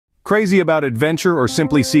Crazy about adventure or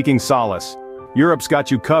simply seeking solace? Europe's got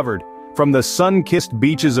you covered. From the sun-kissed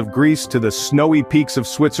beaches of Greece to the snowy peaks of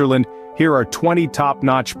Switzerland, here are 20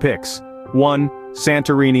 top-notch picks. 1.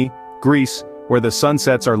 Santorini, Greece, where the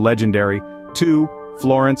sunsets are legendary. 2.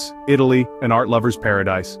 Florence, Italy, an art lover's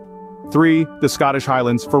paradise. 3. The Scottish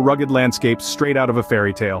Highlands, for rugged landscapes straight out of a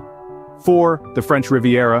fairy tale. 4. The French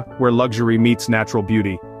Riviera, where luxury meets natural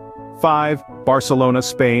beauty. 5. Barcelona,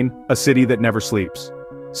 Spain, a city that never sleeps.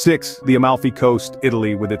 6. The Amalfi Coast,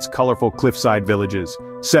 Italy, with its colorful cliffside villages.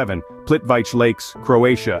 7. Plitvice Lakes,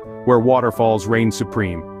 Croatia, where waterfalls reign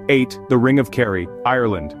supreme. 8. The Ring of Kerry,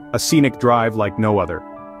 Ireland, a scenic drive like no other.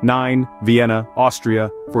 9. Vienna, Austria,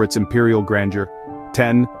 for its imperial grandeur.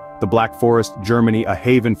 10. The Black Forest, Germany, a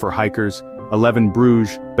haven for hikers. 11.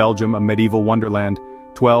 Bruges, Belgium, a medieval wonderland.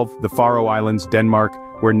 12. The Faroe Islands,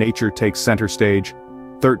 Denmark, where nature takes center stage.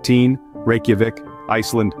 13. Reykjavik,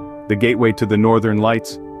 Iceland, the gateway to the northern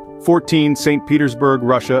lights. 14. St. Petersburg,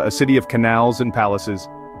 Russia, a city of canals and palaces.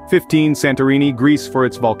 15. Santorini, Greece, for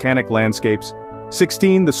its volcanic landscapes.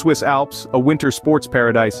 16. The Swiss Alps, a winter sports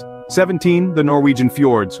paradise. 17. The Norwegian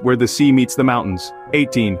fjords, where the sea meets the mountains.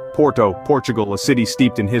 18. Porto, Portugal, a city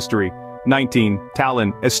steeped in history. 19.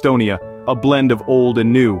 Tallinn, Estonia, a blend of old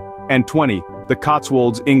and new. And 20. The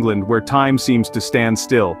Cotswolds, England, where time seems to stand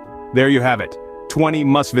still. There you have it. 20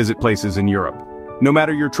 must-visit places in Europe. No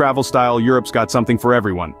matter your travel style, Europe's got something for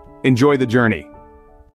everyone. Enjoy the journey.